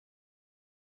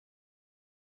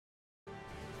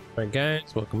Alright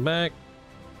guys, welcome back.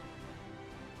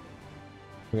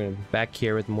 We're gonna be back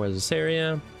here with more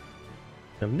Zestiria.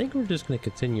 I think we're just gonna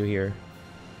continue here.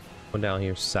 Go down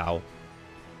here south.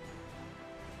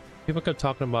 People kept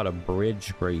talking about a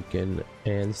bridge break-in,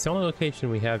 and it's the only location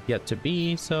we have yet to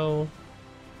be, so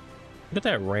look at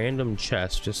that random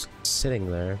chest just sitting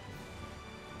there.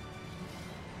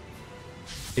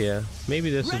 Yeah, maybe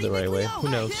this is the right way. Who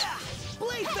knows?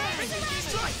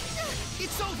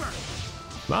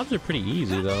 Mobs are pretty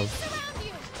easy though.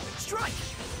 Strike.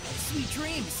 Sweet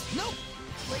dreams. Nope.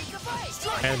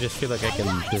 I kinda just feel like I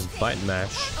can just button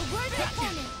mash.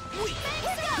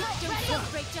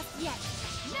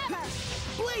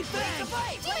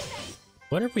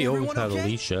 What if we always have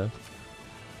Alicia?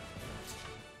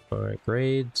 Alright,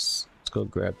 grades. Let's go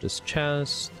grab this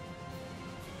chest.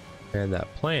 And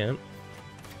that plant.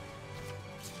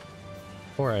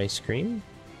 Or ice cream.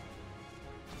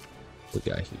 What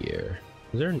we got here?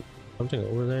 Is there something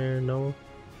over there? No.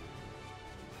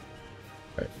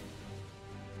 Alright.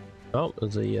 Oh,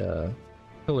 there's a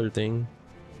pillar thing.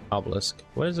 Obelisk.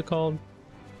 What is it called?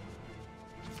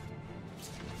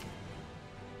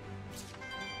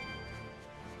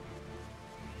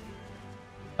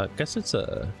 I guess it's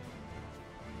a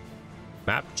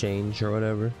map change or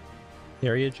whatever.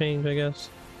 Area change, I guess.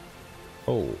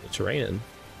 Oh, it's raining.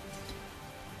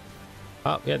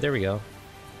 Oh, yeah, there we go.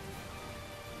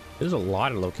 There's a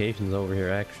lot of locations over here,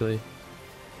 actually.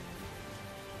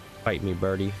 Fight me,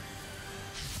 birdie.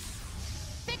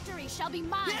 Victory shall be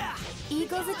mine. Yeah.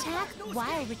 Eagles attack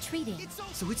while retreating.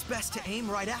 So it's best to aim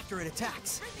right after it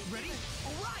attacks. Ready?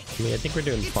 All right. I mean, I think we're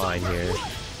doing fine here.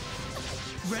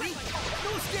 Ready?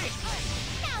 No escape.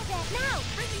 Now then, now.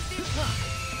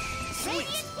 Radiant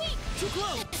heat. Too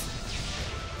close.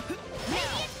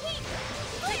 Radiant heat.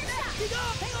 Dig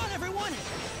up. Hang on, everyone.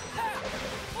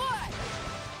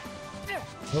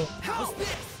 Oh, How's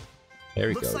this? there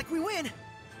we Looks go. like we win.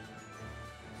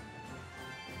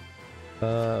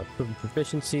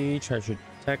 Proficiency, treasure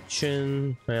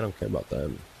detection. I don't care about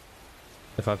them.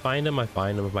 If I find them, I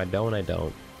find them. If I don't, I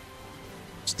don't.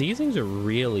 So these things are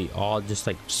really all just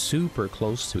like super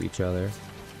close to each other.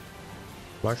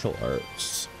 Martial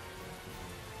arts.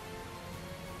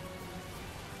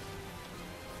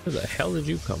 Where the hell did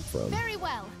you come from? Very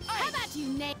well. How about you,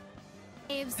 knaves?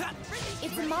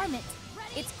 It's a marmot.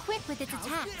 It's quick with its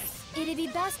attacks. It'd be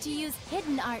best to use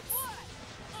hidden arts.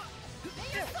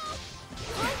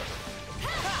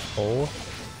 Oh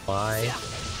my.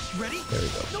 Ready? There we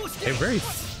go. No escape. They're very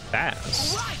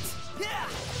fast. Right. Yeah.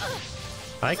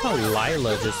 I like how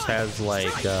Lila just has like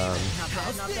Not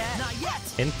bad. Not yet.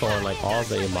 info on like all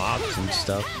the mobs and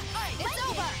stuff. It's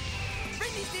over.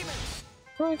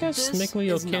 Well, I guess This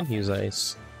Nickleo is can nothing. use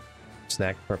ice.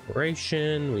 Snack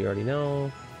preparation, we already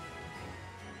know.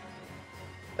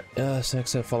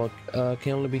 Snacks that follow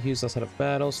can only be used outside of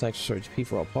battle. Snacks restore HP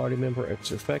for all party member.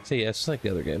 Extra effects. Yeah, it's like the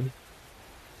other game.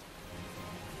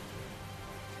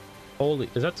 Holy,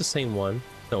 is that the same one?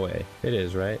 No way. It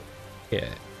is, right? Yeah.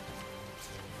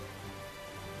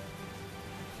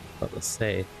 Let's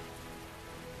say.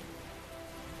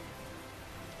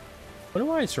 Wonder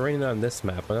why it's raining on this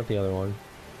map, but not the other one.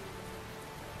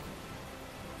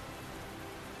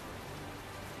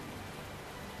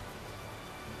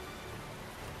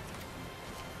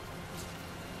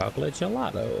 Chocolate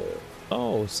gelato.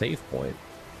 Oh, save point.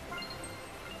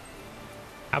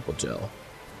 Apple gel.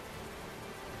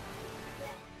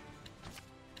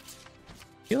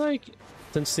 I feel like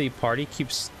since the party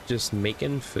keeps just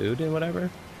making food and whatever,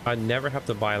 I never have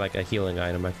to buy like a healing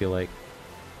item. I feel like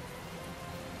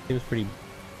seems pretty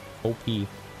OP.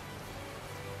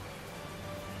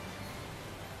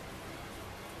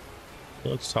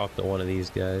 Let's talk to one of these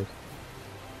guys.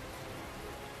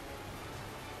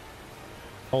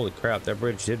 Holy crap, that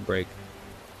bridge did break.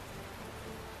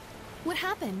 What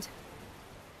happened?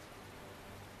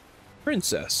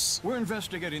 Princess. We're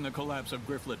investigating the collapse of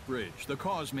Grifflet Bridge. The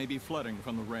cause may be flooding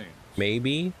from the rain.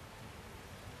 Maybe.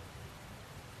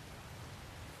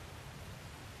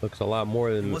 Looks a lot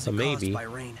more than a Wasn't maybe. caused by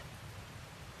rain.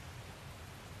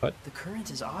 What? The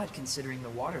current is odd considering the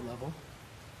water level.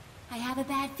 I have a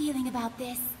bad feeling about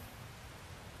this.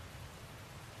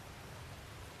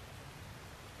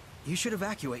 You should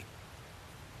evacuate.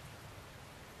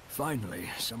 Finally,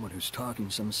 someone who's talking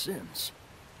some sense.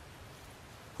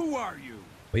 Who are you?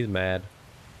 He's mad.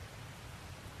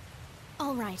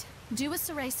 All right. Do as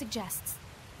Saray suggests.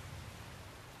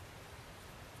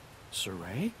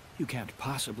 Saray? You can't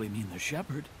possibly mean the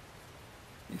shepherd.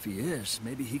 If he is,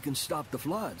 maybe he can stop the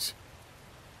floods.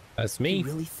 That's You me.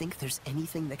 really think there's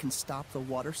anything that can stop the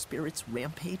water spirit's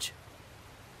rampage?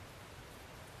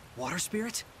 Water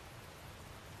spirit?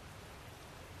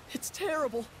 It's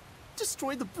terrible.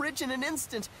 Destroyed the bridge in an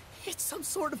instant. It's some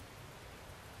sort of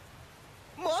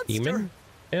monster. Demon?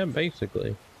 Yeah,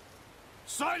 basically.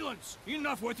 Silence!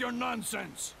 Enough with your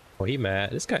nonsense! Oh, he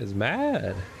mad. This guy's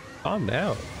mad. Calm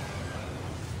down.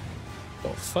 Oh,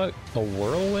 fuck. A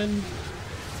whirlwind?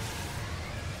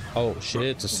 Oh,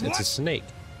 shit. It's a snake.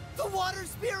 The water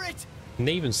spirit! Can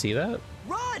they even see that?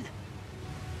 Run!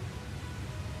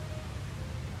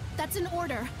 That's an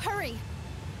order. Hurry.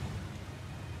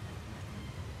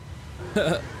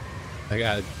 I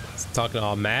got talking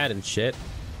all mad and shit.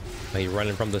 He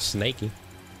running from the snakey.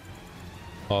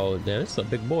 Oh, damn, this is a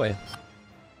big boy.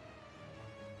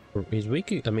 He's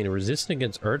weak. I mean, resistant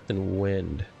against earth and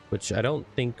wind, which I don't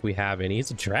think we have any.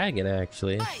 He's a dragon,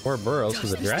 actually. Or Burrows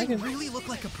is a dragon. Does this thing really look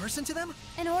like a person to them?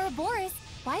 An Ouroboros?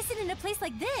 Why is it in a place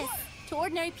like this? To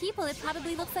ordinary people, it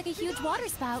probably looks like a huge water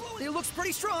spout. It looks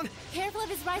pretty strong. Careful of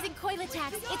his rising coil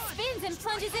attacks. It spins and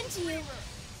plunges into you.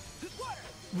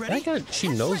 Ready? I got. She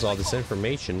knows all this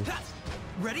information.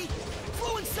 Ready?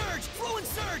 Flow and surge! Flow and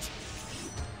surge!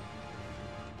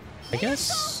 I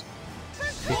guess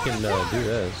we can do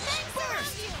this.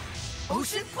 Burst!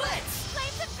 Ocean blitz!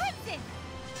 Flames of crimson!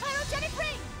 Pyrogenic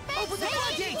ring! Open the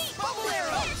floodgates! Bubble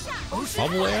arrow! Ocean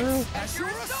Bubble arrow? blitz! Azure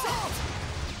assault!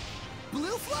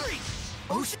 Blue flurry!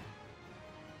 Ocean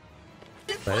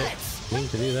Right? blitz! We need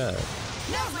to do that.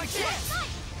 Now's my chance!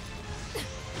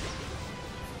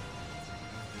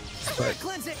 Spirit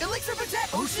cleansing! Elixir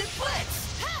protect! Ocean blitz!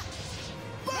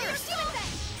 Burst!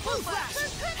 Blue flash!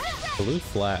 Blue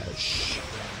flash.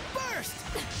 Burst!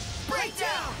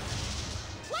 Breakdown!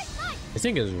 This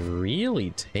thing is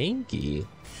really tanky.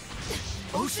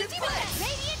 Ocean blitz!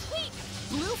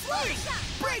 Blue flurry!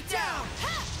 Breakdown!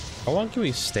 How long can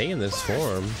we stay in this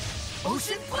form?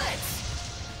 Ocean blitz!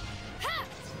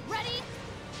 Ready?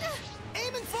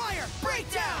 Aim and fire!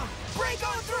 Breakdown! Break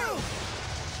on through!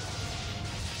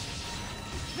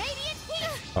 Radiant heat!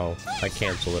 Oh, I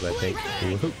canceled it, I think.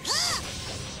 Oops.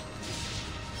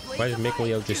 Why is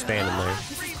Mikleo just standing there?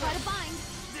 This is quite a bind.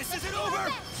 This isn't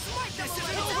over! This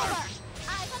isn't over!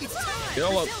 It's time!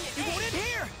 Go up. It won't end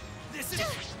here! This is...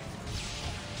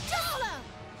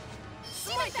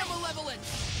 Smite the malevolence!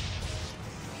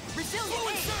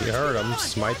 Resilient! You heard him.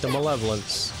 Smite the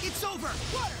malevolence. It's over!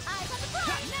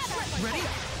 Ready?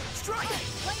 Strike!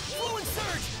 Flow and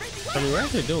surge! I mean, we're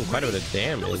actually doing quite a bit of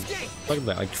damage. Look at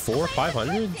that, like 400 or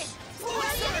 500? Flow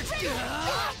and surge!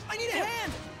 I need a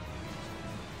hand!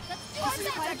 This is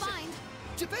quite a bind.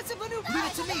 Defensive maneuver! Leave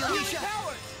it to me, Alicia!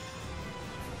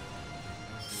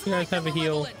 You guys have a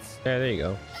heal. There you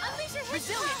go. Unleash your hit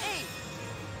Resilient power. aim!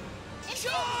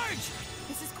 Charge!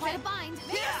 This is quite a bind.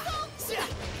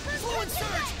 Flow and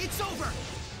surge! It's over!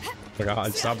 Oh my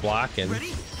god, stop blocking.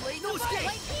 Ready? No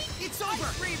escape! It's over!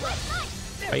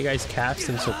 Why are you guys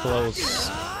casting so close?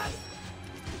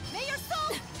 May your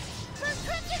soul burn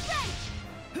crimson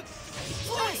red.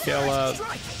 Kill up.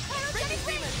 Strike! Pyrogenic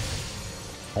ring.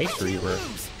 Ice Reaver.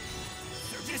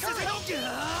 This isn't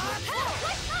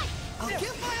I'll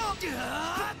give my all!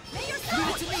 May your soul Leave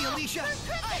it to me, Alicia!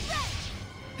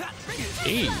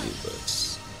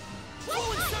 Jesus.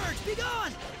 Flow and surge! Be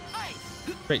gone!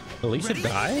 Wait, Alicia Ready?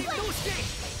 died? No escape!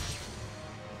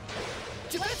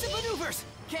 Defensive maneuvers!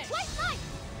 White light.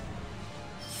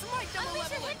 Smite the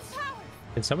Unleash your malevolence! hit power.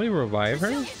 Can somebody revive her?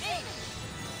 Smite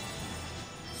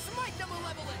the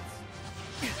malevolence!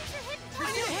 Unleash your hit power. I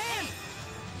need a hand!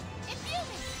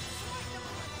 Infusing.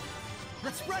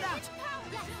 Let's spread out!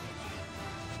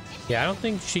 Yeah, I don't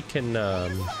think she can, I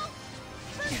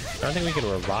don't think we can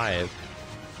revive.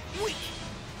 Weak!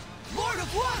 Lord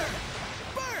of Water!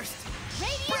 Burst!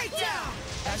 Breakdown!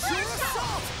 Azure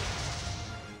Assault!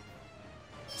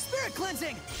 Spirit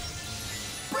Cleansing!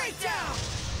 Breakdown!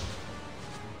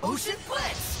 Ocean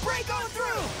Blitz! Break on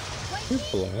through! Can we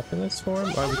block in this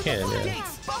form? Oh, we can, yeah.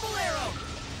 Floodgates! Bubble Arrow!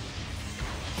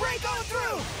 Break on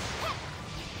through!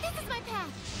 This is my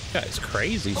path. This guy's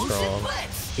crazy Ocean strong.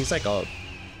 Blitz! He's like a,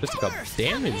 just like a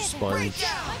damage sponge.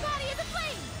 Breakdown! My body is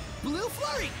aflame. Blue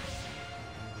Flurry!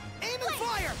 Aim and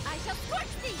fire! I shall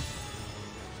scorch thee.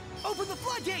 Open the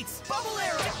floodgates! Bubble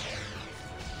Arrow!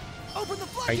 Open the I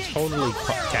floodgates! totally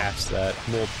Bubble Arrow! cast that.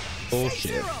 Well,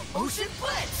 bullshit. Zero! Ocean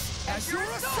Blitz! Azure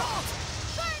Assault!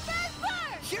 Burn, burn,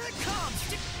 burn. Here it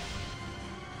comes!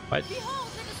 What?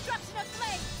 Behold the destruction of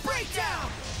flame. Breakdown!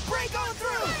 Break on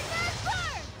through! Burn,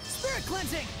 burn. Spirit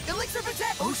Cleansing! Elixir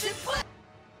Protect! Ocean Blitz!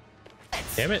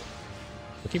 Damn it.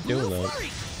 I keep doing Blue that.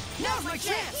 Flurry! Now's my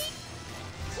chance!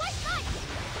 White light.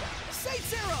 Save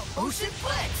Zero! Ocean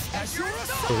Blitz! Azure So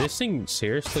Assault! this thing,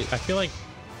 seriously, I feel like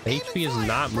the HP is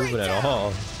not moving at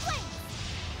all. Flame.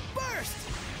 Burst!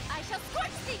 I shall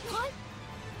scorch thee. What?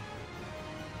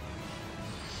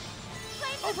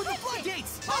 Open the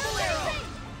floodgates! Bubble arrow!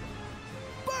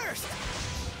 Burst!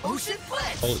 Ocean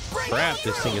blitz! Holy Bring crap, it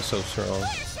this through! thing is so strong.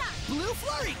 Blue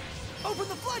flurry! Open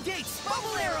the floodgates!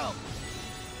 Bubble arrow!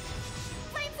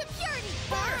 Flames of purity!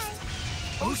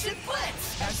 Burst! Ocean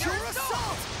blitz! As your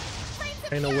assault! Flames of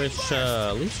Kinda purity! wish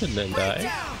Lisa didn't die.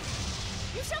 Breakdown!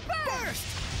 You shall burn! Burst!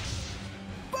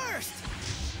 Burst!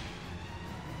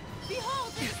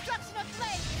 Behold the destruction of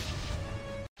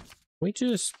flames! We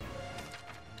just...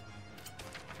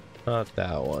 Not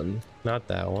that one. Not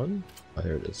that one. Oh,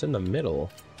 here it is. In the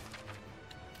middle.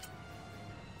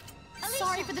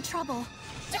 Sorry for the trouble.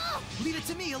 Lead it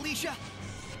to me, Alicia!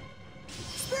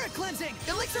 Spirit cleansing!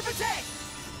 Elixir Vitae!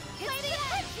 Flaming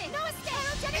crimson! No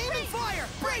escape! Aim and fire!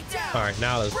 Breakdown! Alright,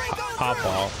 now let's Break on hop through!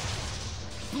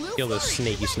 off. Blue Kill this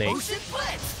flurry! snaky snake. Ocean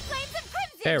blitz! Flames of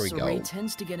crimson! There we So go. Ray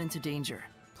tends to get into danger.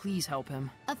 Please help him.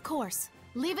 Of course.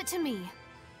 Leave it to me.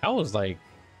 That was like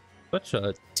such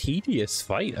a tedious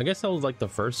fight. I guess that was like the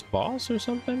first boss or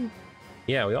something.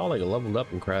 Yeah, we all like leveled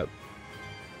up and crap.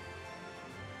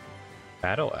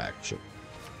 Battle action.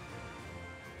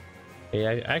 Yeah,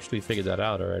 I actually figured that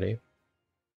out already.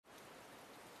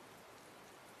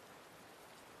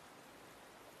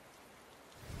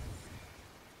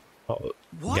 Oh,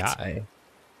 What? guy.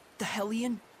 The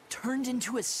Hellion turned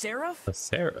into a seraph? A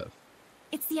seraph.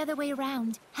 It's the other way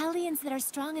around. Hellions that are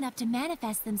strong enough to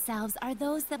manifest themselves are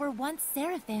those that were once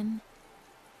seraphim.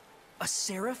 A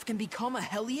seraph can become a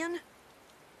Hellion?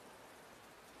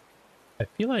 I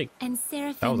feel like And That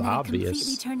seraphim was that are obvious.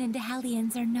 completely turned into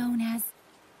hellions are known as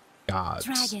gods.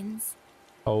 dragons.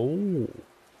 Oh.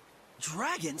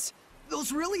 Dragons?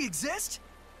 Those really exist?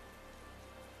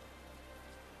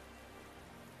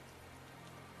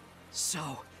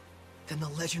 So, then the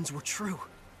legends were true.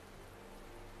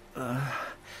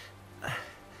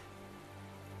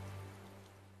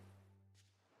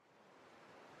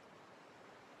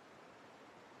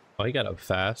 Oh, he got up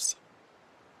fast.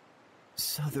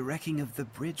 So the wrecking of the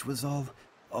bridge was all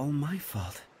my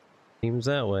fault. Seems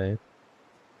that way.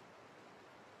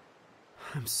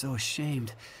 I'm so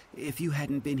ashamed. If you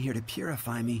hadn't been here to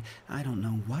purify me, I don't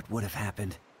know what would have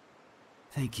happened.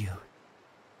 Thank you.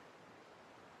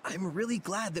 I'm really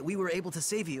glad that we were able to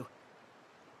save you.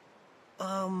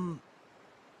 I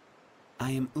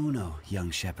am Uno,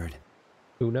 young shepherd.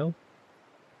 Uno?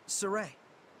 Saray.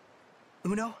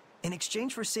 Uno, in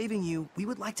exchange for saving you, we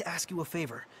would like to ask you a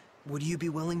favor. Would you be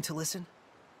willing to listen?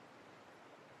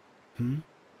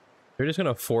 You're just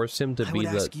gonna force him to I be would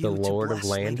ask the you to Lord of bless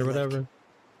Land or Lady Lake. whatever?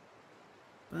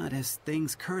 But as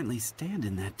things currently stand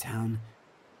in that town,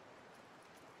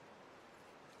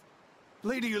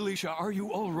 Lady Alicia, are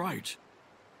you all right?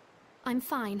 I'm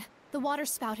fine. The water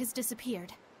spout has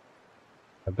disappeared.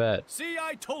 I bet. See,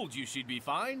 I told you she'd be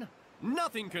fine.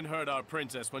 Nothing can hurt our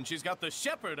princess when she's got the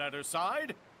shepherd at her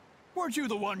side. Weren't you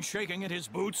the one shaking at his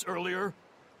boots earlier?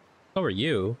 So are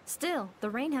you. Still, the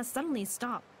rain has suddenly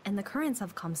stopped, and the currents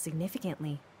have calmed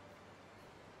significantly.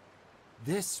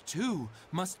 This, too,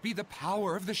 must be the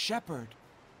power of the shepherd.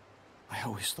 I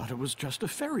always thought it was just a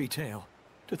fairy tale.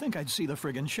 To think I'd see the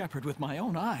friggin' shepherd with my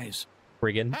own eyes.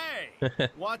 Friggin'. Hey,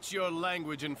 watch your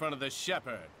language in front of the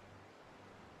shepherd.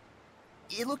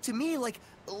 It looked to me like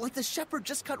the shepherd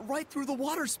just cut right through the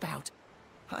water spout.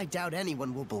 I doubt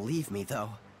anyone will believe me,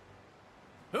 though.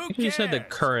 Who You cares? said the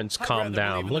currents I'd calm rather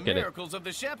down. believe in Look the at it. miracles of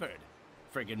the shepherd.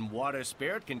 Friggin' water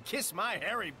spirit can kiss my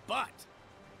hairy butt.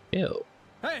 Ew.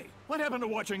 Hey, what happened to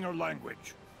watching your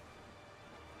language?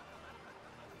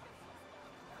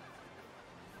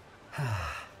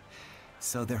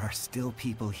 so there are still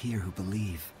people here who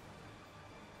believe.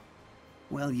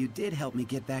 Well, you did help me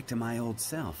get back to my old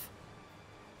self.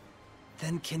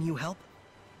 Then can you help?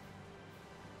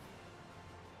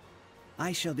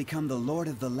 I shall become the lord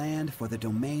of the land for the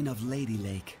domain of Lady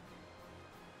Lake.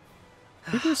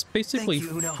 You're just basically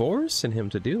you, Uno. forcing him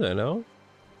to do that, no?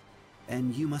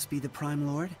 And you must be the Prime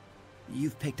Lord?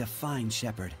 You've picked a fine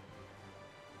shepherd.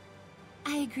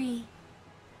 I agree.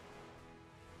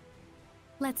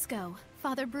 Let's go.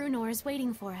 Father Brunor is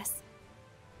waiting for us.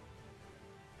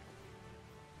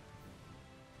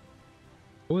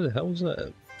 What the hell was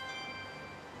that?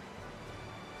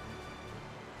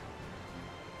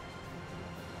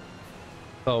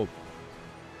 Oh,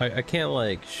 I can't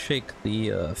like shake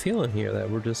the feeling here that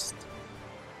we're just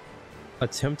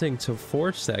attempting to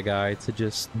force that guy to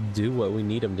just do what we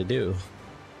need him to do.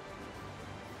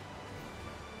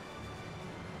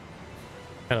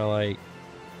 Kind of like,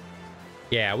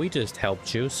 yeah, we just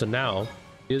helped you, so now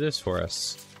do this for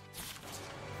us.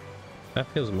 That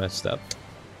feels messed up.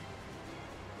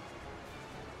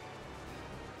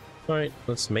 Alright,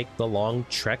 let's make the long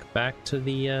trek back to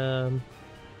the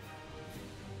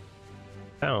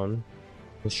town,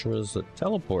 which was a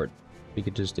teleport we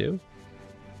could just do.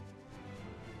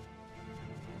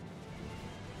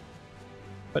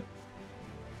 But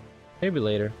maybe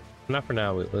later. Not for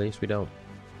now, at least we don't.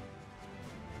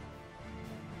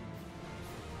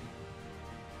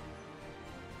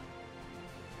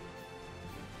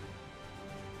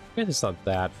 I guess it's not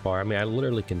that far. I mean, I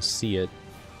literally can see it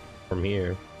from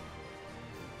here.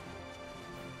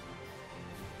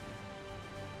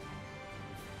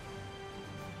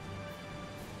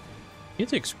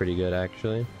 Music's pretty good,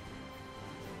 actually.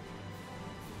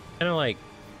 Kind of like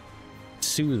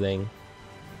soothing.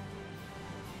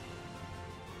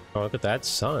 Oh, look at that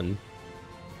sun.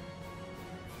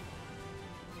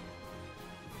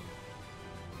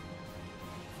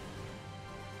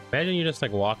 Imagine you just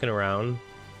like walking around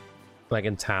like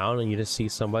in town and you just see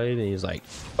somebody and he's like,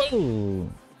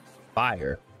 boom,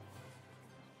 fire.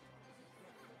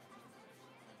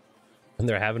 And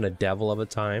they're having a devil of a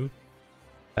time.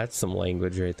 That's some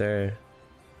language right there.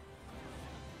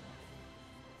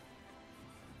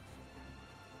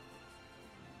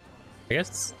 I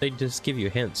guess they just give you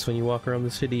hints when you walk around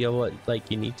the city of what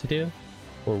like you need to do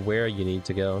or where you need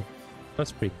to go.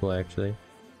 That's pretty cool, actually.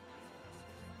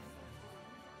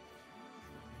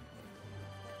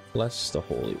 Bless the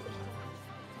Holy One.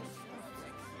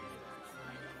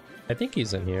 I think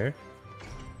he's in here.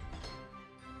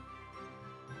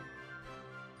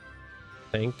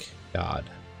 Thank God.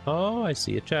 Oh, I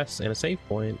see a chest and a save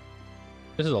point.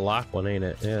 This is a locked one, ain't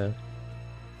it? Yeah.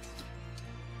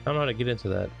 I don't know how to get into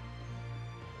that.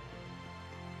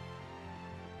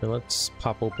 And let's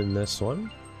pop open this one.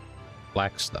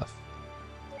 Black stuff.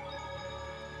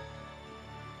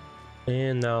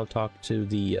 And now I'll talk to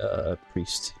the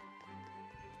priest.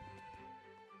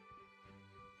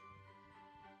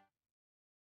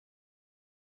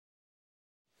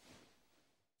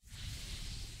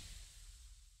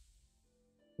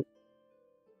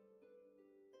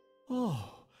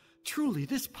 Oh, truly,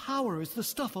 this power is the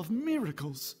stuff of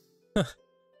miracles.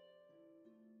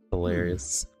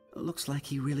 Hilarious. Looks like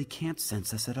he really can't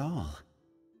sense us at all.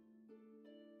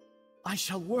 I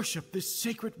shall worship this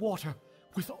sacred water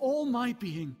with all my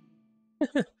being.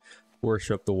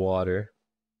 Worship the water.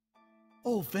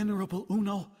 O venerable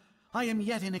Uno, I am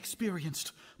yet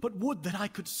inexperienced, but would that I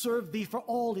could serve thee for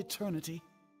all eternity.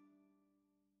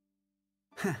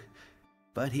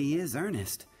 But he is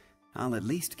earnest. I'll at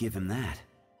least give him that.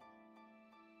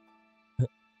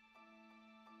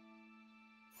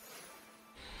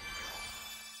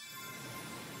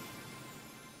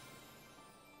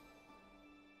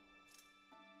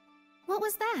 What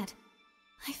was that?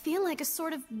 I feel like a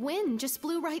sort of wind just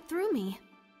blew right through me.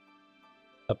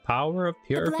 The power of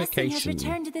purification. The blessing has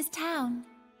returned to this town.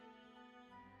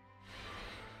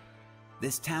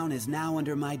 This town is now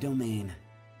under my domain.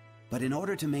 But in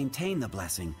order to maintain the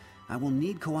blessing, I will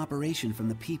need cooperation from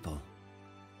the people.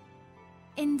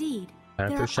 Indeed. Time there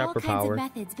for are all shepherd kinds power. of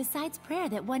methods besides prayer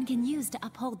that one can use to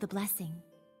uphold the blessing.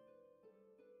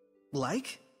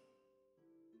 Like?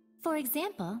 For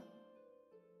example,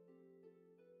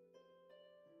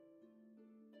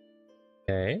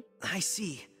 Okay. I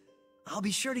see. I'll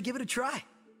be sure to give it a try.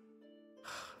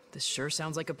 This sure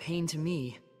sounds like a pain to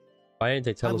me. Why didn't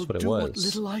they tell us what it I will do what was?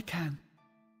 little I can.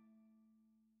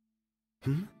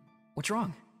 What's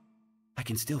wrong? I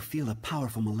can still feel a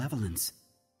powerful malevolence.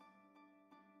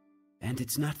 And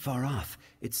it's not far off.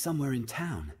 It's somewhere in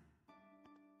town.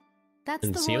 that's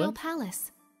Didn't the seal royal it?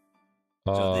 palace.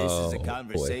 So this is a Oh,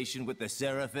 conversation with the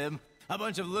Seraphim? A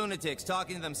bunch of lunatics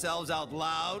talking to themselves out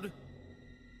loud?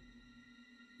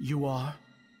 You are?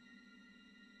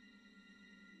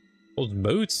 Those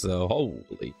boots, though.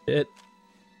 Holy shit.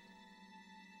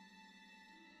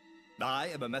 I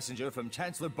am a messenger from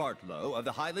Chancellor Bartlow of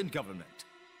the Highland government.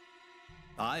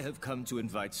 I have come to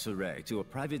invite Saray to a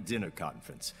private dinner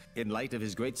conference in light of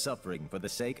his great suffering for the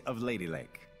sake of Lady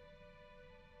Lake.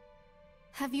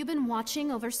 Have you been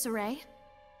watching over Saray?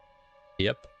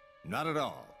 Yep. Not at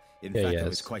all. In Yeah, fact, he I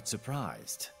was has. quite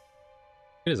surprised.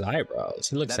 Look at his eyebrows.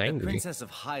 He looks That the angry. Princess of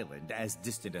Highland, as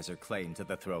distant as her claim to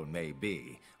the throne may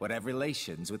be, would have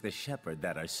relations with the shepherd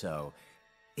that are so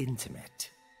intimate.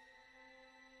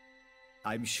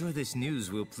 I'm sure this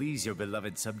news will please your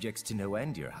beloved subjects to no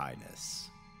end, Your Highness.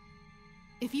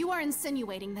 If you are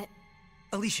insinuating that...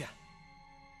 Alicia.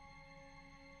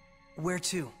 Where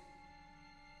to?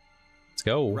 Let's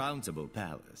go. Roundtable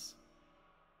Palace.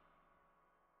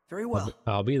 Very well.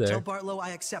 I'll be there. Tell Bartlow I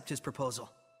accept his proposal.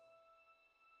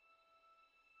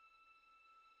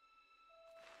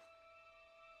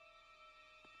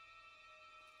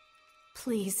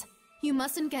 Please, you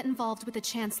mustn't get involved with the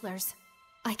Chancellors.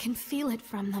 I can feel it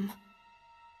from them.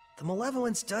 The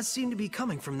malevolence does seem to be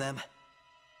coming from them.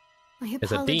 I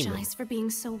It's a demon. apologize for being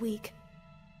so weak.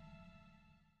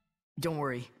 Don't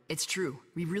worry, it's true.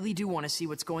 We really do want to see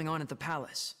what's going on at the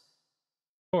palace.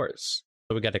 Of course.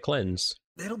 So we got to cleanse.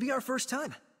 It'll be our first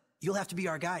time. You'll have to be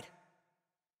our guide.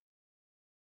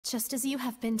 Just as you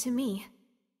have been to me.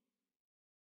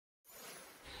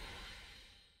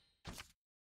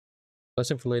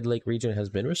 Blessing for Lady Lake region has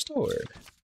been restored.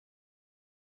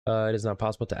 It is now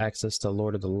possible to access the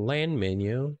Lord of the Land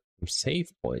menu from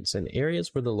save points in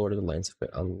areas where the Lord of the Lands have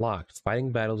been unlocked.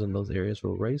 Fighting battles in those areas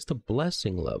will raise the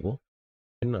blessing level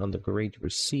depending on the grade you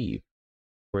receive.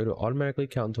 The grade will automatically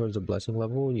count towards the blessing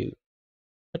level when you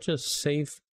touch a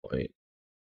save point.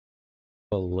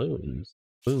 Balloons.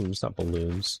 Balloons, not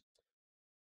balloons.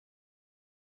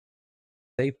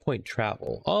 Save point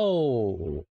travel.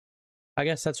 Oh! I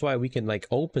guess that's why we can like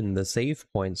open the save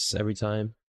points every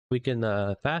time. We can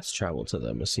fast travel to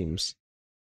them, it seems.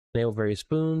 Enable various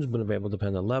boons, but available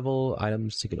depending on level,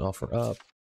 items you can offer up.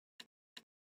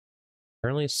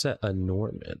 Currently set a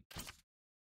Norman.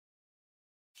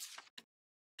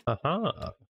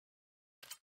 Aha.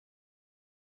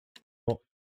 Well,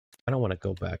 I don't want to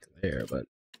go back there, but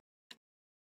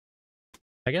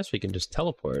I guess we can just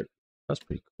teleport. That's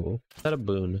pretty cool. Set a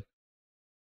boon.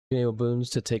 Enable boons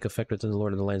to take effect within the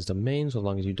Lord of the Land's domain, so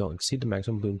long as you don't exceed the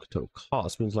maximum boon total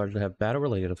cost. Boons largely have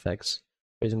battle-related effects.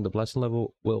 Raising the blessing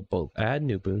level will both add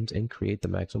new boons and create the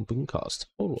maximum boon cost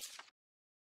total.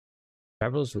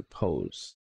 Traveler's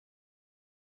Repose.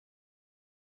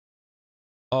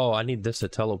 Oh, I need this to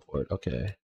teleport.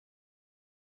 Okay.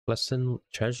 Blessing,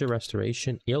 Treasure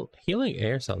Restoration. Healing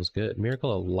Air sounds good.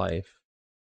 Miracle of Life.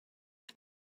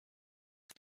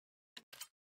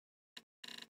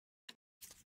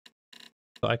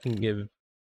 So I can give...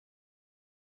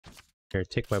 Here,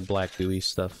 take my black gooey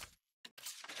stuff.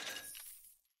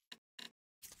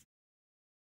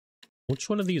 Which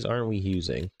one of these aren't we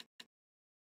using?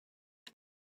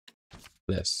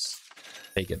 This.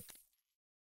 Take it.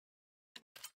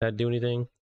 Did that do anything?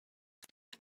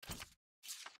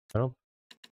 I don't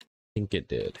think it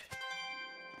did.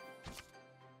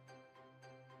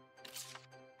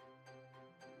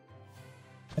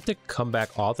 I have to come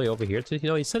back all the way over here to, you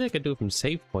know, he said I could do it from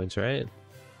save points, right?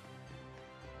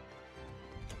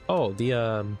 Oh,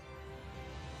 the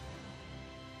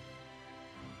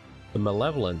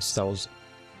malevolence that was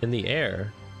in the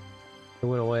air. It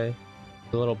went away.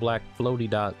 The little black floaty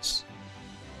dots.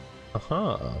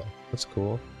 Uh-huh. That's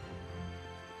cool.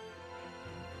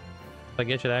 I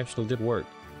guess it actually did work.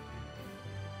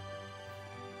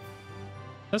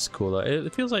 That's cool though.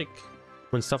 It feels like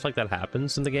when stuff like that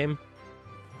happens in the game,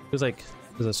 it feels like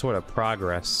there's a sort of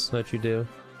progress that you do.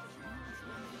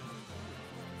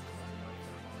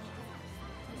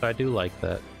 I do like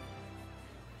that.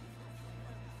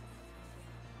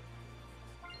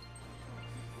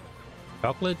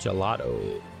 Chocolate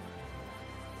gelato.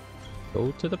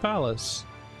 Go to the palace.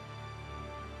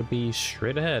 To be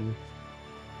straight ahead.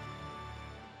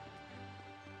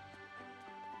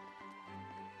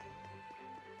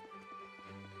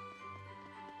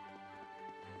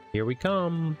 Here we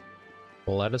come.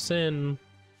 Let us in.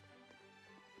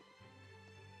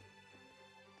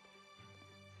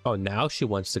 Oh, now she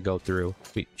wants to go through.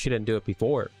 She didn't do it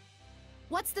before.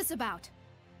 What's this about?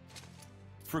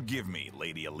 Forgive me,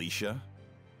 Lady Alicia.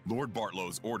 Lord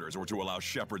Bartlow's orders were to allow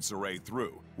Shepherd Saray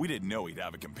through. We didn't know he'd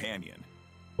have a companion.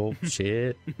 Oh,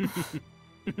 shit.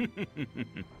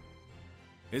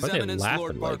 His Eminence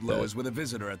Lord Bartlow is with a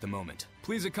visitor at the moment.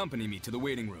 Please accompany me to the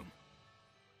waiting room.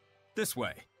 This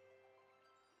way.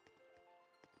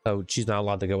 Oh, she's not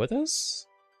allowed to go with us?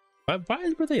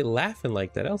 Why were they laughing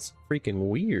like that? That was freaking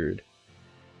weird.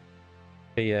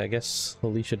 Okay, yeah, I guess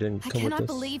Alicia didn't come with us. I cannot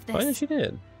believe this. Oh, yeah, she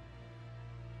did.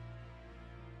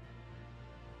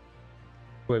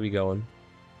 Where are we going?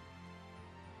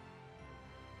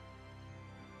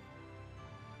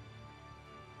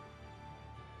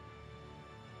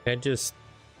 Can I just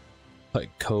like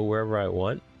go wherever I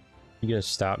want? You gonna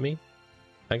stop me?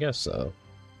 I guess so.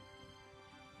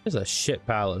 It's a shit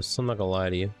palace, I'm not gonna lie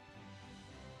to you.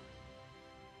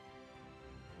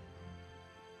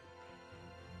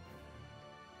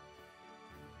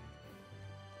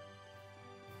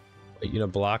 Wait, you're gonna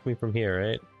block me from here,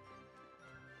 right?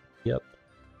 Yep.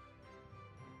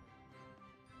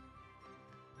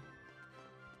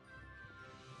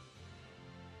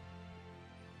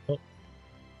 Oh.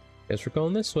 Guess we're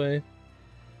going this way.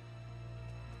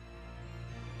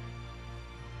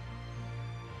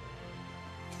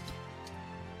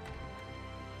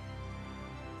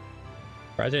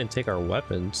 I didn't take our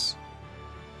weapons.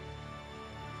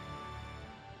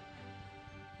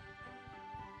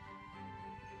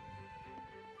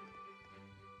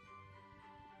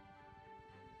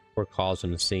 We're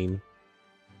causing a scene.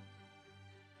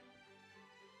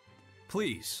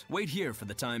 Please, wait here for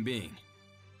the time being.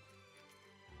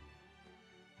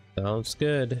 Sounds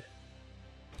good.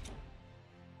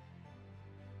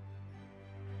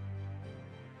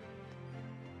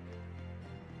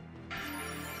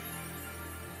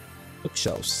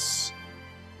 Bookshelves.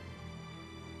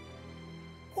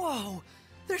 Whoa!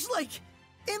 There's like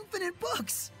infinite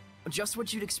books! Just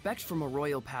what you'd expect from a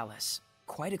royal palace.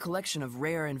 Quite a collection of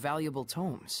rare and valuable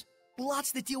tomes.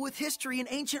 Lots that deal with history and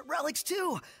ancient relics,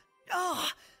 too! Oh,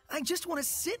 I just want to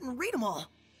sit and read them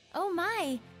all. Oh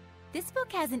my! This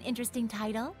book has an interesting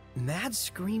title. Mad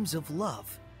Screams of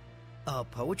Love. A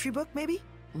poetry book, maybe?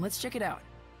 Let's check it out.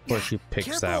 Of course she picks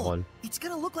Careful. that one. It's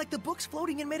gonna look like the book's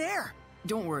floating in midair.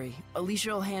 Don't worry,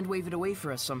 Alicia will hand wave it away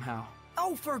for us somehow.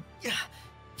 Oh,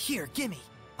 Here, gimme.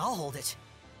 I'll hold it.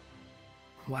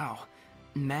 Wow,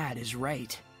 Mad is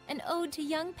right. An ode to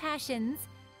young passions.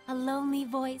 A lonely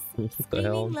voice, What the screaming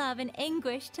hell? love and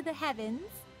anguish to the heavens.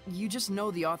 You just know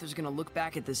the author's gonna look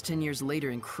back at this 10 years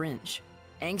later and cringe.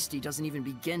 Angsty doesn't even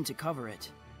begin to cover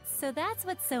it. So that's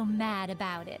what's so mad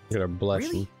about it. You're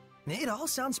blushing. Really? It all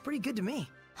sounds pretty good to me.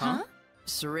 Huh?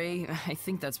 Saray, I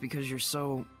think that's because you're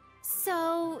so...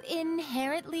 So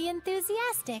inherently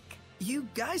enthusiastic. You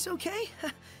guys okay?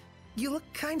 You look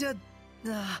kinda...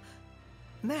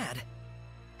 mad.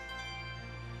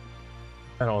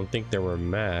 I don't think they were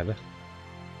mad.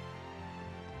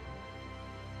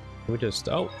 We just...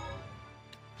 Oh.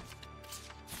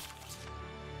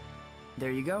 There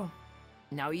you go.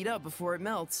 Now eat up before it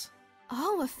melts.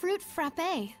 Oh, a fruit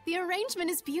frappe. The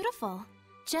arrangement is beautiful.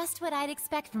 Just what I'd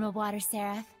expect from a water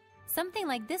seraph. Something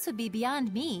like this would be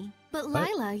beyond me. But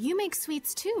Lila, you make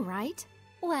sweets too, right?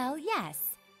 Well, yes.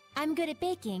 I'm good at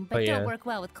baking, but don't work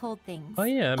well with cold things. Oh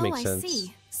yeah, that makes sense. I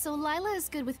see. So Lila is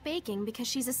good with baking because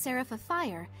she's a seraph of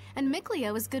fire, and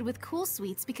Mikleo is good with cool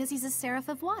sweets because he's a seraph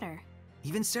of water.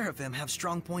 Even seraphim have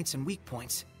strong points and weak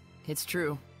points. It's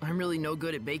true. I'm really no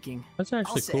good at baking. That's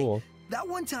actually cool. That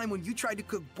one time when you tried to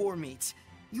cook boar meat,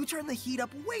 you turned the heat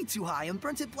up way too high and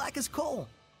burnt it black as coal.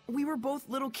 We were both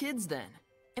little kids then.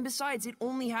 And besides, it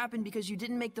only happened because you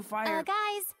didn't make the fire.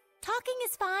 Guys, talking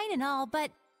is fine and all,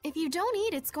 but if you don't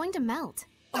eat, it's going to melt.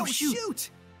 Oh,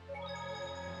 shoot!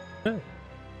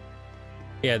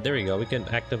 Yeah, there we go. We can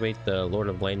activate the Lord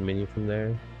of Lane menu from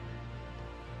there.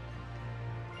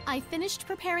 I finished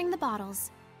preparing the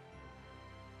bottles.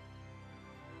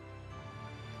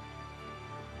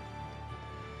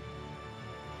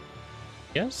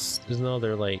 Yes, there's no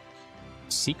other like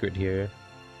secret here.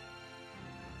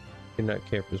 Do not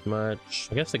care for as much.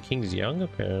 I guess the king's young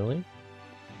apparently.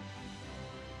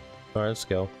 Alright, let's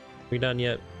go. We done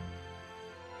yet?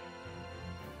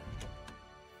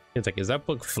 It's like, is that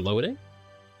book floating?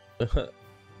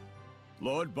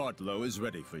 Lord Bartlow is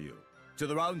ready for you. To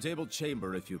the round table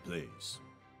chamber, if you please.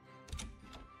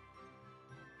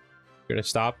 You're gonna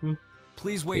stop him?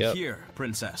 Please wait here,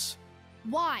 Princess.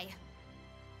 Why?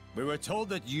 We were told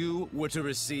that you were to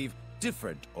receive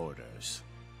different orders.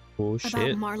 Oh shit.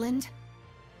 About Marland?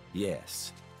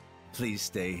 Yes. Please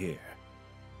stay here.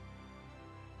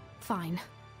 Fine.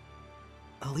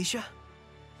 Alicia?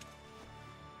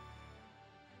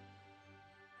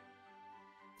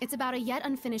 It's about a yet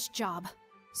unfinished job.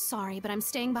 Sorry, but I'm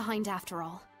staying behind after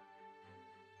all.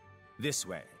 This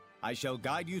way. I shall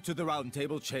guide you to the round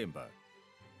table chamber.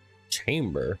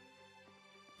 Chamber?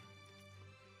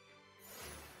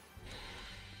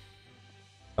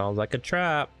 Sounds like a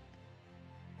trap.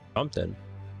 Something.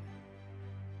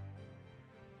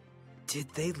 Did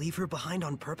they leave her behind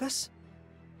on purpose?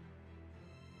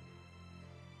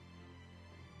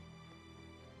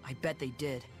 I bet they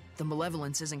did. The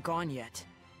malevolence isn't gone yet.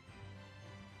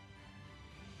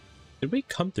 Did we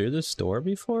come through this door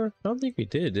before? I don't think we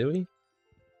did we?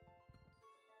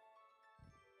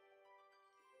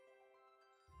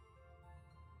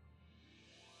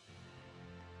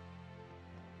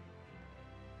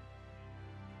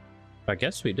 I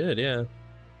guess we did, yeah.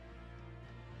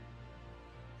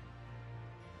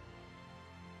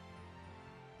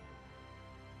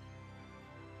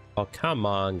 Oh, come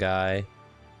on, guy.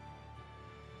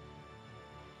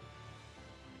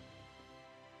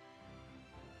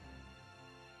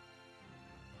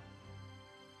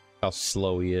 How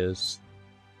slow he is.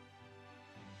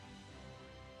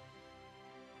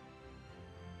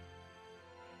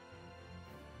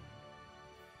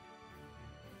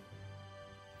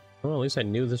 Well, at least I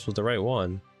knew this was the right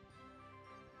one.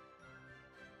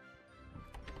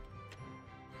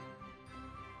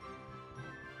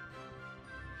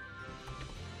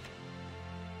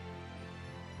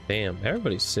 Damn,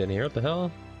 everybody's sitting here. What the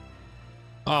hell?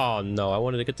 Oh no, I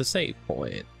wanted to get the save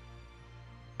point.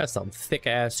 That's some thick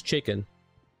ass chicken.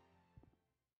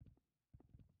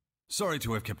 Sorry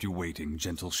to have kept you waiting,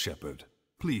 gentle shepherd.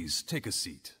 Please take a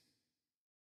seat.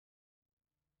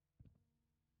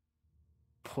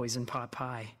 Poison pot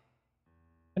pie.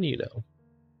 How do you know?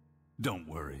 Don't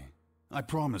worry. I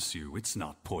promise you it's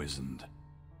not poisoned.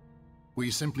 We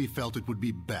simply felt it would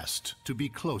be best to be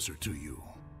closer to you.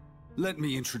 Let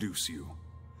me introduce you.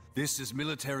 This is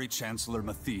Military Chancellor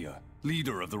Mathia,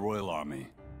 leader of the Royal Army.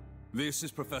 This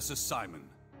is Professor Simon,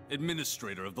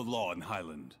 administrator of the law in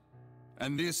Highland.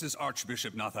 And this is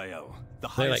Archbishop Nathael, the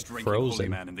highest-ranking holy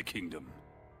man in the kingdom.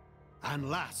 And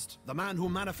last, the man who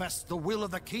manifests the will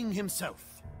of the king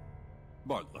himself.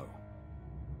 Bartlow.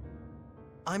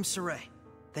 I'm Saray.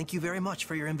 Thank you very much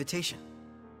for your invitation.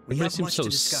 We Everybody have seems much so to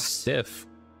discuss. stiff.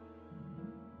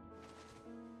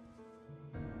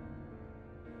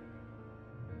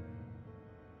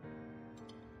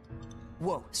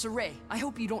 Whoa, Saray, I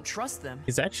hope you don't trust them.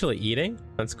 He's actually eating?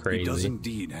 That's crazy. He does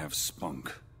indeed have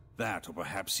spunk. That, or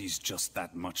perhaps he's just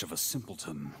that much of a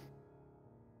simpleton.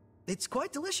 It's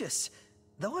quite delicious,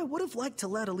 though I would have liked to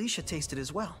let Alicia taste it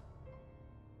as well.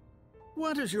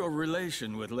 What is your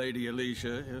relation with Lady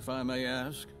Alicia, if I may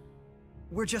ask?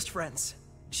 We're just friends.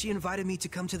 She invited me to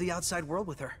come to the outside world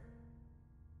with her.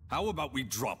 How about we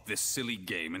drop this silly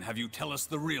game and have you tell us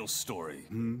the real story,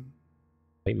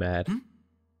 Are you mad?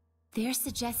 They're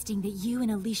suggesting that you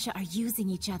and Alicia are using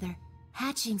each other,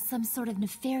 hatching some sort of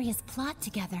nefarious plot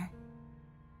together.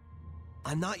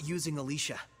 I'm not using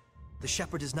Alicia. The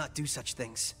shepherd does not do such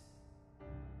things.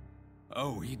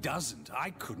 Oh, he doesn't.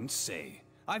 I couldn't say.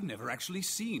 I've never actually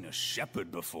seen a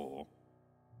shepherd before.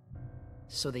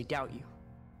 So they doubt you.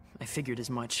 I figured as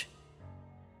much.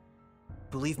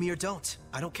 Believe me or don't,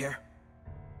 I don't care.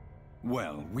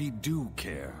 Well, we do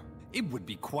care. It would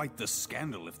be quite the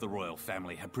scandal if the royal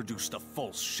family had produced a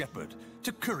false shepherd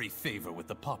to curry favor with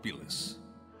the populace.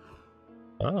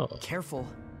 Oh. Careful.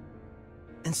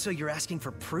 And so you're asking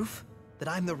for proof that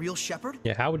I'm the real shepherd?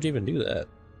 Yeah, how would you even do that?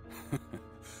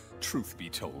 Truth be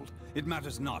told, it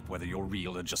matters not whether you're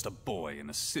real or just a boy in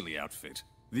a silly outfit.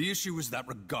 The issue is that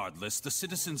regardless, the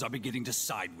citizens are beginning to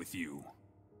side with you.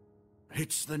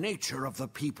 It's the nature of the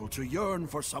people to yearn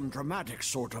for some dramatic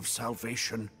sort of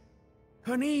salvation.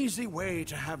 An easy way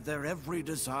to have their every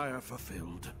desire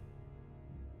fulfilled.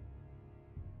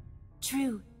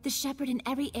 True, the shepherd in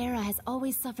every era has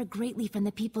always suffered greatly from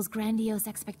the people's grandiose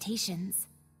expectations.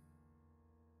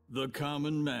 The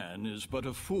common man is but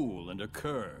a fool and a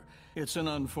cur. It's an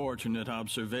unfortunate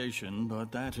observation,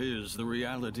 but that is the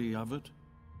reality of it.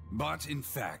 But, in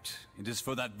fact, it is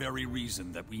for that very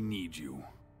reason that we need you.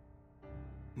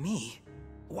 Me?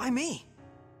 Why me?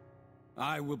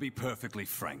 I will be perfectly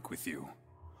frank with you.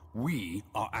 We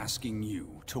are asking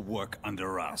you to work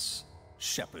under us,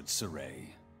 Shepherd Saray.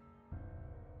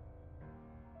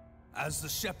 As the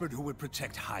shepherd who would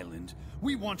protect Highland,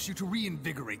 we want you to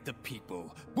reinvigorate the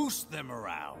people, boost their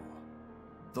morale.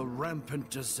 The rampant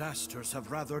disasters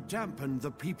have rather dampened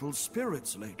the people's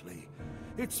spirits lately.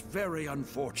 It's very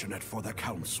unfortunate for the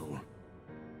council.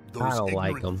 Those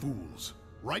ignorant fools.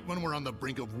 Right when we're on the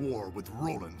brink of war with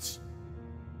Roland's.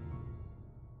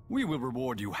 We will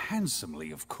reward you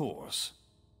handsomely, of course.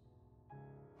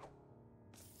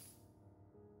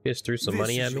 Just threw some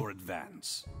money at me. This is your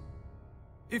advance.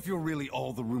 If you're really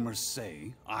all the rumors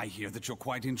say, I hear that you're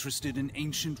quite interested in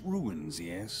ancient ruins,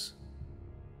 yes?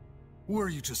 Were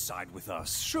you to side with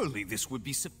us, surely this would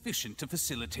be sufficient to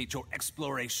facilitate your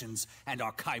explorations and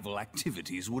archival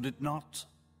activities, would it not?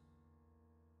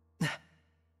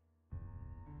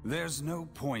 There's no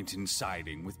point in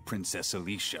siding with Princess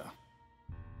Alicia.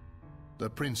 The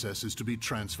princess is to be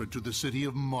transferred to the city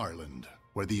of Marland,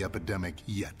 where the epidemic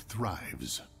yet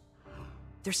thrives.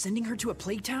 They're sending her to a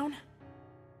plague town?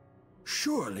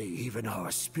 Surely even our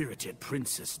spirited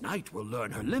Princess Knight will learn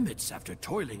her limits after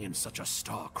toiling in such a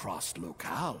star-crossed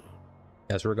locale.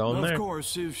 Guess we're going there. Of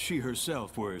course, if she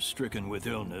herself were stricken with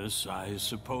illness, I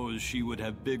suppose she would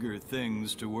have bigger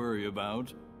things to worry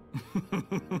about.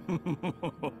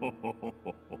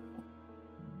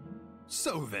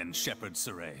 So then, Shepherd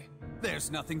Saray,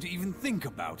 there's nothing to even think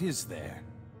about, is there?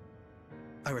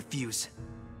 I refuse.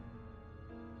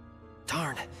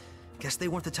 Darn. Guess they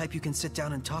weren't the type you can sit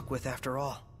down and talk with after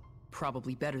all.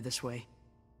 Probably better this way.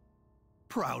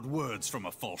 Proud words from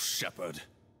a false shepherd.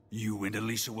 You and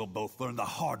Alicia will both learn the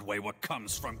hard way what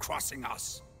comes from crossing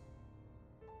us.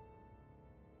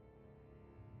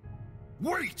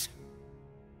 Wait!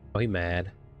 Oh, he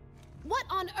mad. What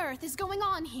on earth is going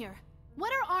on here?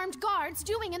 What are armed guards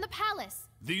doing in the palace?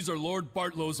 These are Lord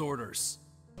Bartlow's orders.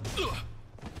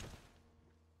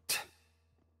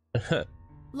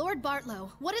 Lord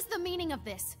Bartlow, what is the meaning of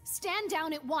this? Stand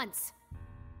down at once.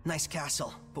 Nice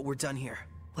castle, but we're done here.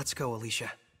 Let's go,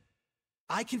 Alicia.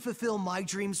 I can fulfill my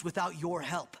dreams without your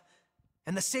help.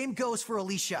 And the same goes for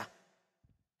Alicia.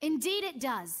 Indeed it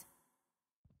does.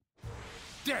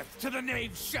 Death to the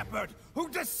knave shepherd who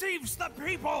deceives the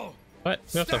people! What?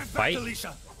 We have to Stand fight? back,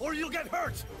 Alicia, or you'll get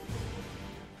hurt!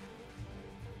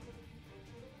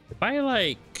 If I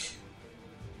like...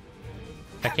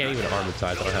 I can't even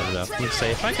armatize, I don't have enough. I'm gonna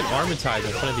say, if I can armatize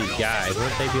in front of these guys,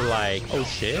 wouldn't they be like, oh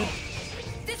shit?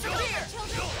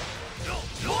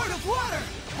 Lord of Water!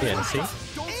 Yeah, see?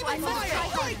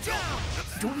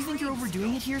 Don't you think you're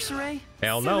overdoing it here, Saray?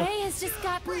 Hell no. Saray has just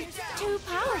gotten too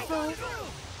powerful.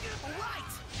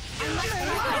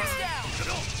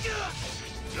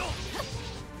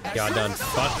 Y'all done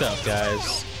fucked up,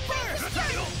 guys.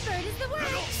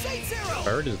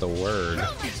 Bird is the word.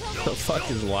 What the fuck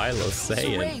is Lilo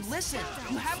saying? Saray, listen.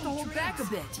 You have to hold back a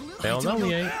bit. Hell no,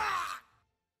 we ain't.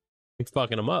 We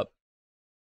fucking them up.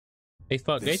 They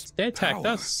attacked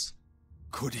us.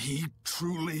 Could he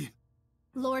truly?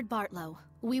 Lord Bartlow,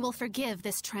 we will forgive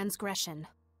this transgression.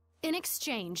 In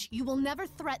exchange, you will never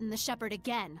threaten the shepherd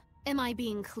again. Am I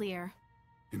being clear?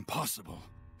 Impossible.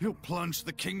 He'll plunge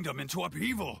the kingdom into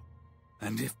upheaval.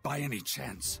 And if by any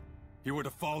chance he were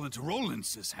to fall into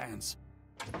Rollins' hands.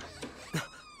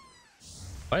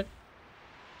 What?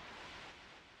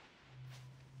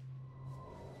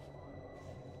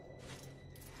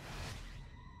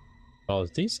 Oh,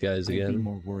 it's these guys again. I'd be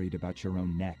more worried about your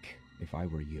own neck if I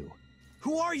were you.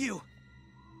 Who are you?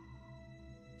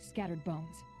 Scattered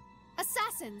bones.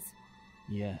 Assassins!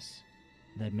 Yes.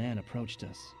 That man approached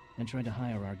us and tried to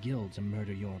hire our guild to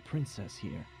murder your princess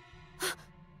here.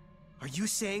 Are you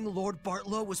saying Lord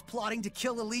Bartlow was plotting to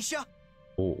kill Alicia?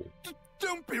 Oh.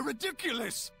 Don't be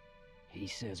ridiculous! He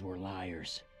says we're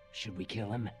liars. Should we kill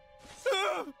him?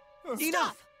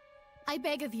 Enough! I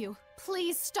beg of you,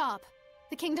 please stop.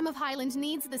 The Kingdom of Highland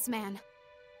needs this man.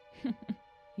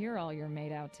 You're all you're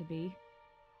made out to be.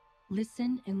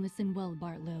 Listen and listen well,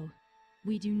 Bartlow.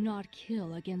 We do not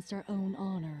kill against our own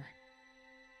honor.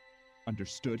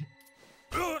 Understood?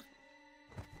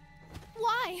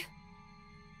 Why?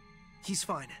 He's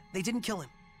fine. They didn't kill him.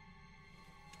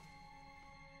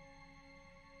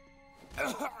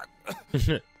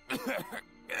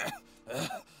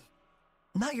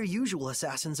 Not your usual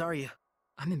assassins, are you?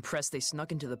 I'm impressed they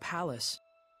snuck into the palace.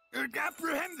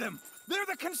 Apprehend them! They're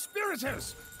the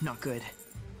conspirators! Not good.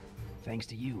 Thanks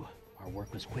to you, our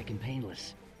work was quick and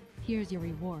painless. Here's your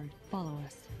reward. Follow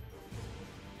us.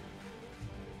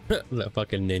 That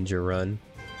fucking ninja run.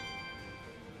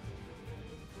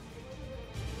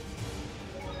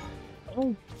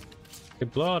 Oh, they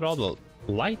blow out all the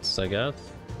lights, I guess.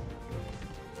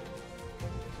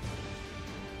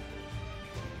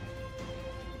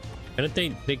 And if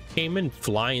they came in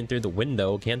flying through the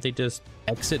window, can't they just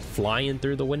exit flying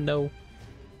through the window?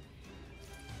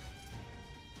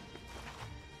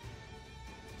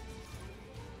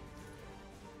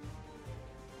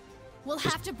 We'll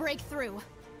have to break through.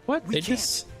 What? We They can't.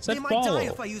 just They said might follow. die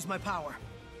if I use my power.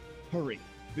 Hurry,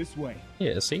 this way.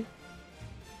 Yeah, see?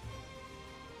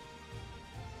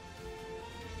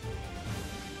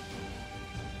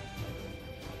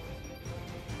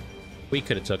 We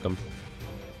could have took him.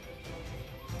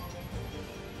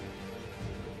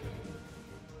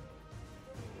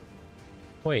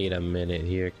 Wait a minute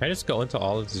here. Can I just go into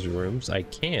all of these rooms? I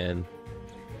can.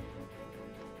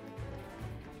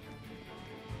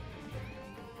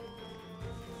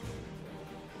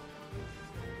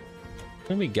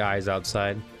 Gonna be guys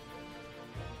outside.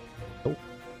 Oh.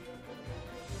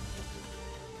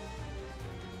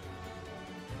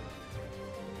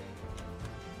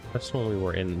 That's one we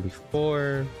were in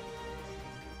before.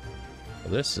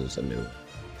 Well, this is a new.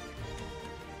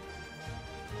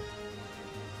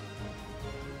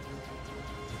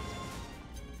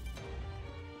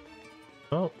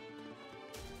 Oh,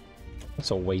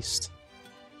 that's a waste.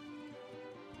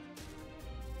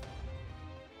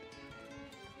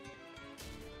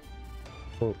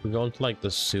 Oh, we're going to like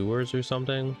the sewers or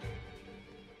something.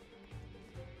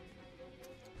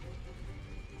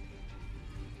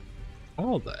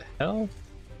 Oh, the hell?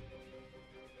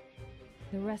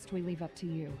 The rest we leave up to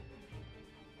you.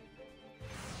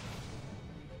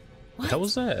 What the hell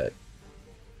was that?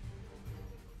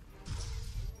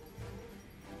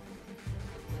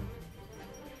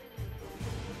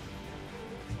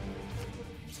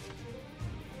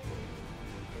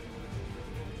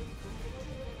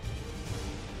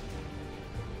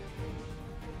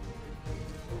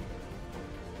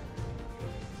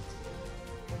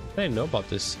 I didn't know about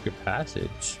this secret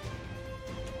passage.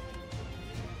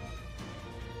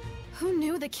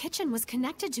 the kitchen was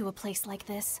connected to a place like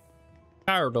this.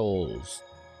 Turtles.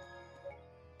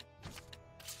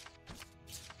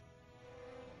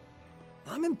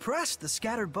 I'm impressed the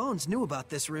scattered bones knew about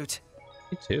this route.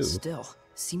 Me too. Still,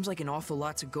 seems like an awful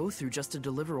lot to go through just to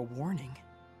deliver a warning.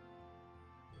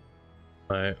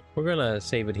 Alright, we're gonna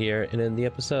save it here and end the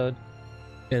episode.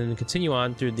 And continue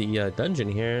on through the dungeon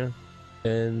here.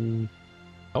 And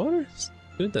I wonder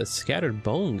who the scattered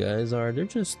bone guys are. They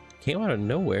just came out of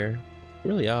nowhere.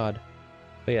 Really odd.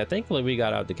 But yeah, thankfully we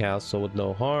got out the castle with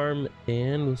no harm.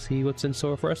 And we'll see what's in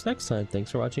store for us next time.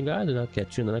 Thanks for watching, guys, and I'll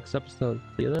catch you in the next episode.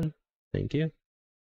 See you then. Thank you.